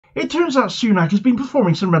It turns out Sunak has been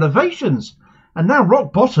performing some renovations, and now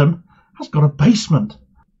rock bottom has got a basement.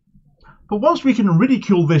 But whilst we can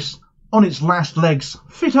ridicule this on its last legs,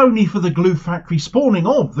 fit only for the glue factory spawning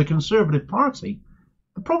of the Conservative Party,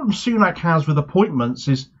 the problem Sunak has with appointments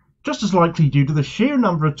is just as likely due to the sheer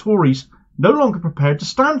number of Tories no longer prepared to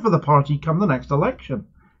stand for the party come the next election,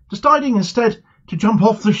 deciding instead to jump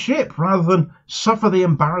off the ship rather than suffer the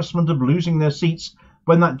embarrassment of losing their seats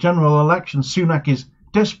when that general election Sunak is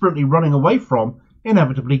desperately running away from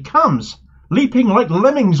inevitably comes, leaping like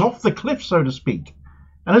lemmings off the cliff, so to speak.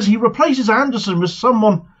 And as he replaces Anderson with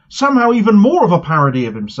someone somehow even more of a parody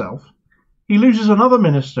of himself, he loses another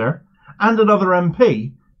minister and another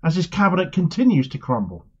MP as his cabinet continues to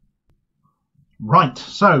crumble. Right,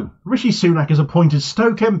 so Rishi Sunak has appointed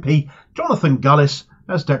Stoke MP Jonathan Gullis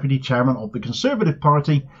as Deputy Chairman of the Conservative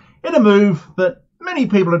Party in a move that many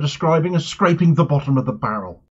people are describing as scraping the bottom of the barrel.